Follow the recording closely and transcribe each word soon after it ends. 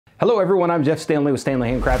Hello everyone, I'm Jeff Standley with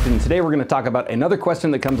Standley Handcrafted, and today we're going to talk about another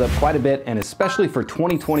question that comes up quite a bit, and especially for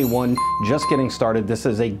 2021, just getting started, this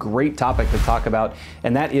is a great topic to talk about,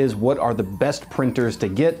 and that is what are the best printers to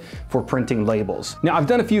get for printing labels. Now, I've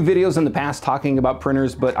done a few videos in the past talking about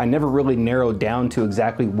printers, but I never really narrowed down to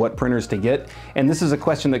exactly what printers to get, and this is a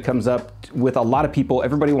question that comes up with a lot of people.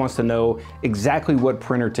 Everybody wants to know exactly what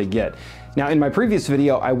printer to get. Now, in my previous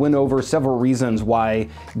video, I went over several reasons why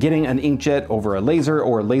getting an inkjet over a laser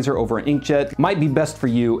or a laser over an inkjet might be best for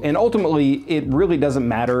you. And ultimately, it really doesn't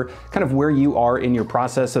matter kind of where you are in your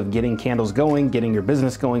process of getting candles going, getting your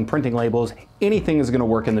business going, printing labels. Anything is gonna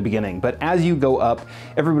work in the beginning. But as you go up,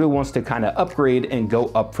 everybody wants to kind of upgrade and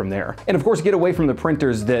go up from there. And of course, get away from the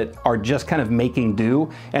printers that are just kind of making do.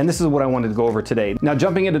 And this is what I wanted to go over today. Now,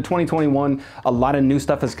 jumping into 2021, a lot of new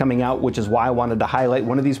stuff is coming out, which is why I wanted to highlight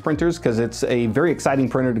one of these printers, because it's a very exciting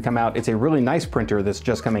printer to come out. It's a really nice printer that's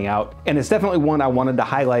just coming out, and it's definitely one I wanted to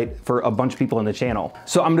highlight for a bunch of people in the channel.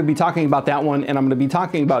 So I'm going to be talking about that one, and I'm going to be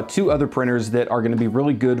talking about two other printers that are going to be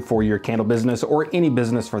really good for your candle business, or any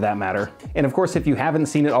business for that matter. And of course, if you haven't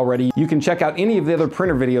seen it already, you can check out any of the other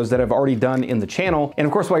printer videos that I've already done in the channel. And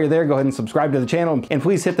of course, while you're there, go ahead and subscribe to the channel, and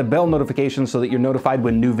please hit the bell notification so that you're notified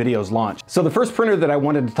when new videos launch. So the first printer that I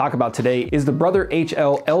wanted to talk about today is the Brother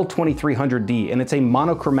HL L2300D, and it's a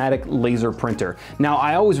monochromatic laser printer. Now,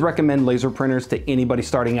 I always recommend laser printers to anybody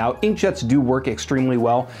starting out. Inkjets do work extremely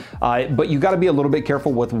well, but you got to be a little bit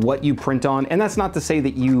careful with what you print on. And that's not to say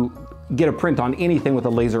that you get a print on anything with a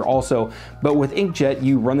laser also, but with inkjet,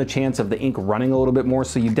 you run the chance of the ink running a little bit more,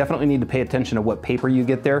 so you definitely need to pay attention to what paper you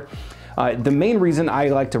get there. The main reason I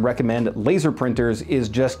like to recommend laser printers is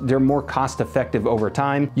just they're more cost effective over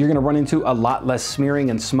time. You're gonna run into a lot less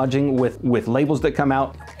smearing and smudging with labels that come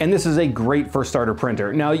out, and this is a great for starter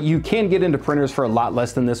printer. Now, you can get into printers for a lot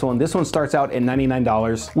less than this one. This one starts out at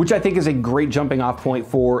 $99, which I think is a great jumping off point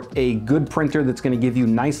for a good printer that's gonna give you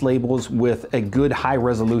nice labels with a good high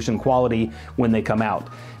resolution quality when they come out.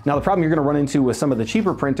 Now, the problem you're gonna run into with some of the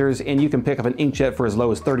cheaper printers, and you can pick up an inkjet for as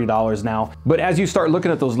low as $30 now, but as you start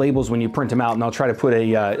looking at those labels when you print them out, and I'll try to put a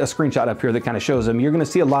screenshot up here that kind of shows them, you're gonna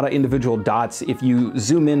see a lot of individual dots. If you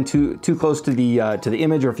zoom in too close to the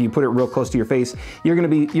image, or if you put it real close to your face, you're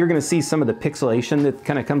gonna see some of the pixelation that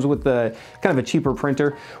kind of comes with the kind of a cheaper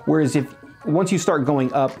printer. Whereas once you start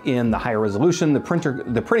going up in the higher resolution, the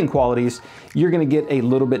printing qualities, you're gonna get a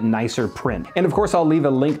little bit nicer print. And of course, I'll leave a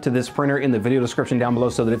link to this printer in the video description down below,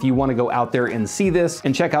 so that if you wanna go out there and see this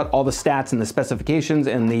and check out all the stats and the specifications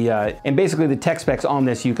and and basically the tech specs on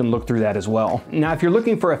this, you can look through that as well. Now, if you're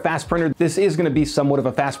looking for a fast printer, this is gonna be somewhat of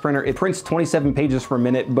a fast printer. It prints 27 pages per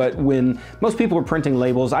minute, but when most people are printing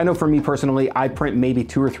labels, I know for me personally, I print maybe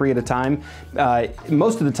 2 or 3 at a time.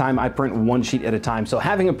 Most of the time, I print 1 sheet at a time. So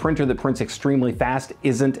having a printer that prints extremely fast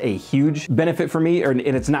isn't a huge benefit for me, and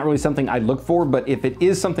it's not really something I look for. But if it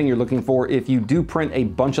is something you're looking for, if you do print a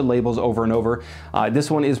bunch of labels over and over, this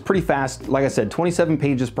one is pretty fast. Like I said, 27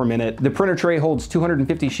 pages per minute. The printer tray holds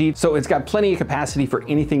 250 sheets, so it's got plenty of capacity for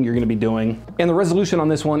anything you're going to be doing. And the resolution on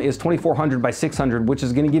this one is 2400 by 600, which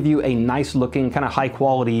is going to give you a nice looking, kind of high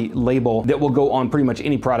quality label that will go on pretty much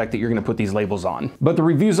any product that you're going to put these labels on. But the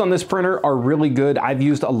reviews on this printer are really good. I've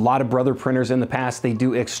used a lot of Brother printers in the past. They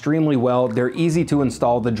do extremely well. They're easy to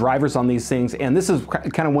install, the drivers on these things, and this is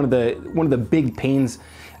kind of one of the big pains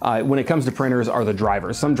when it comes to printers are the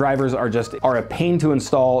drivers. Some drivers are a pain to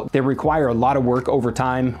install. They require a lot of work over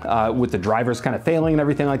time with the drivers kind of failing and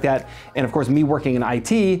everything like that. And of course, me working in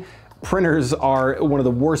IT, printers are one of the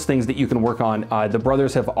worst things that you can work on. The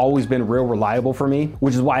Brothers have always been real reliable for me,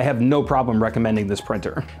 which is why I have no problem recommending this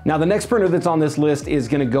printer. Now, the next printer that's on this list is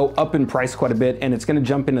gonna go up in price quite a bit, and it's gonna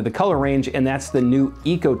jump into the color range, and that's the new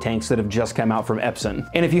Eco tanks that have just come out from Epson.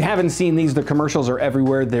 And if you haven't seen these, the commercials are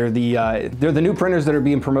everywhere. They're the new printers that are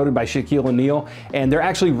being promoted by Shaquille O'Neal, and they're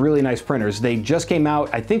actually really nice printers. They just came out,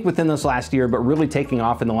 I think, within this last year, but really taking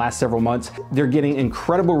off in the last several months. They're getting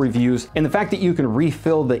incredible reviews, and the fact that you can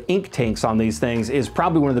refill the ink tanks on these things is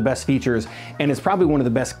probably one of the best features, and it's probably one of the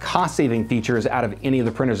best cost-saving features out of any of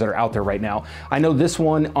the printers that are out there right now. I know this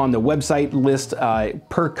one on the website lists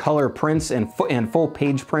per color prints and full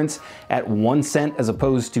page prints at 1 cent as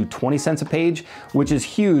opposed to 20 cents a page, which is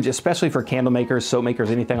huge, especially for candle makers, soap makers,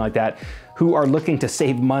 anything like that, who are looking to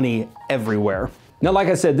save money everywhere. Now, like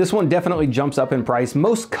I said, this one definitely jumps up in price.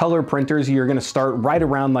 Most color printers, you're gonna start right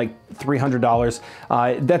around like $300.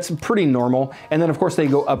 That's pretty normal. And then of course they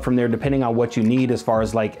go up from there depending on what you need as far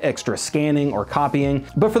as like extra scanning or copying.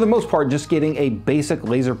 But for the most part, just getting a basic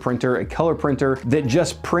laser printer, a color printer that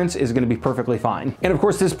just prints is gonna be perfectly fine. And of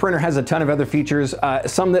course this printer has a ton of other features,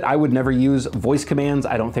 some that I would never use. Voice commands,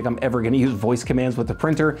 I don't think I'm ever gonna use voice commands with the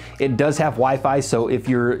printer. It does have Wi-Fi, so if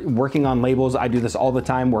you're working on labels, I do this all the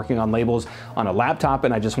time, working on labels on a laptop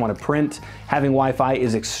and I just wanna print, having Wi-Fi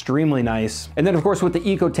is extremely nice. And then of course with the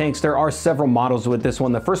Eco Tanks, there are several models with this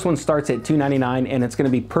one. The first one starts at $299 and it's gonna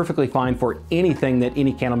be perfectly fine for anything that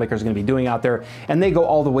any candle maker is gonna be doing out there. And they go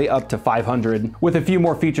all the way up to $500 with a few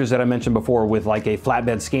more features that I mentioned before with like a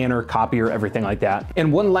flatbed scanner, copier, everything like that.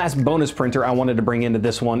 And one last bonus printer I wanted to bring into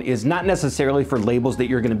this one is not necessarily for labels that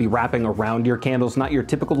you're gonna be wrapping around your candles, not your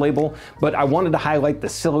typical label, but I wanted to highlight the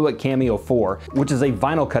Silhouette Cameo 4, which is a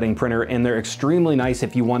vinyl cutting printer, and they're extremely nice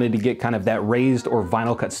if you wanted to get kind of that raised or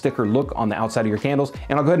vinyl cut sticker look on the outside of your candles.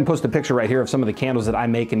 And I'll go ahead and post a picture right here of some of the candles that I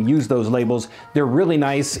make and use those labels. They're really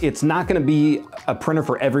nice. It's not gonna be a printer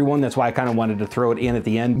for everyone. That's why I kind of wanted to throw it in at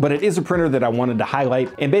the end, but it is a printer that I wanted to highlight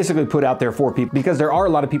and basically put out there for people because there are a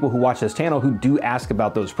lot of people who watch this channel who do ask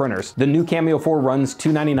about those printers. The new Cameo 4 runs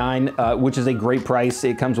 $299, which is a great price.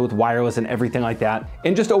 It comes with wireless and everything like that.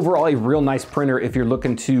 And just overall a real nice printer if you're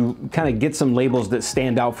looking to kind of get some labels that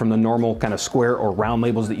stand out from the normal kind of square or round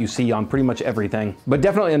labels that you see on pretty much everything. But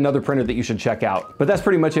definitely another printer that you should check out. But that's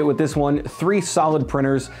pretty much it with this one. 3 solid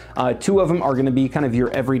printers. 2 of them are gonna be kind of your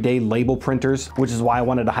everyday label printers, which is why I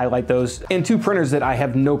wanted to highlight those. And 2 printers that I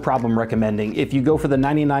have no problem recommending. If you go for the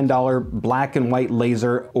 $99 black and white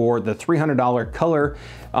laser or the $300 color,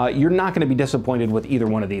 you're not gonna be disappointed with either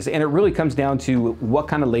one of these. And it really comes down to what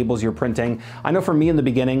kind of labels you're printing. I know for me in the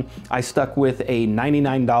beginning, I stuck with a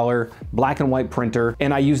 $99 black and white printer,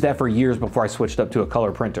 and I used that for years before I switched up to a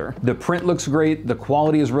color printer. The print looks great, the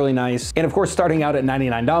quality is really nice, and of course starting out at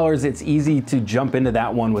 $99, it's easy to jump into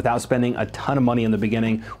that one without spending a ton of money in the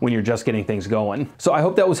beginning when you're just getting things going. So I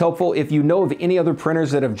hope that was helpful. If you know of any other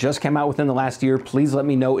printers that have just come out within the last year, please let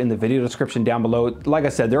me know in the video description down below. Like I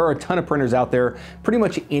said, there are a ton of printers out there. Pretty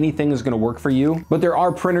much anything is gonna work for you, but there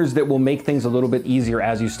are printers that will make things a little bit easier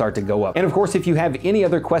as you start to go up. And of course, if you have any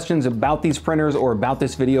other questions about these printers or about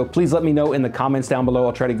this video, please let me know in the comments down below.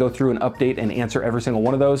 I'll try to go through and update and answer every single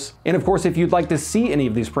one of those. And of course, if you'd like to see any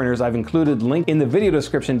of these printers, I've included link in the video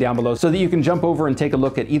description down below so that you can jump over and take a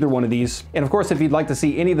look at either one of these. And of course, if you'd like to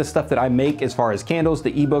see any of the stuff that I make as far as candles,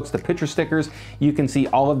 the ebooks, the picture stickers, you can see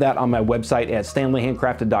all of that on my website at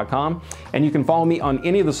stanleyhandcrafted.com. And you can follow me on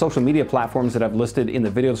any of the social media platforms that I've listed in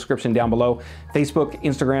the video description down below: Facebook,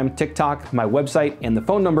 Instagram, TikTok, my website, and the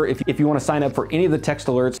phone number if you want to sign up for any of the text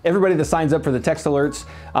alerts. Everybody that signs up for the text alerts,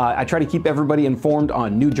 I try to keep everybody informed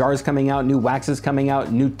on new jars coming out, new waxes coming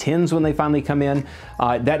out, new tins when they finally come in.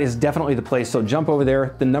 That is definitely the place, so jump over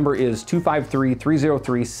there. The number is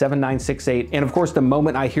 253-303-7968. And of course, the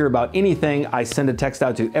moment I hear about anything, I send a text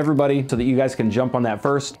out to everybody so that you guys can jump on that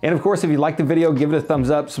first. And of course, if you like the video, give it a thumbs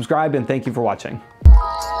up, subscribe, and thank you for watching.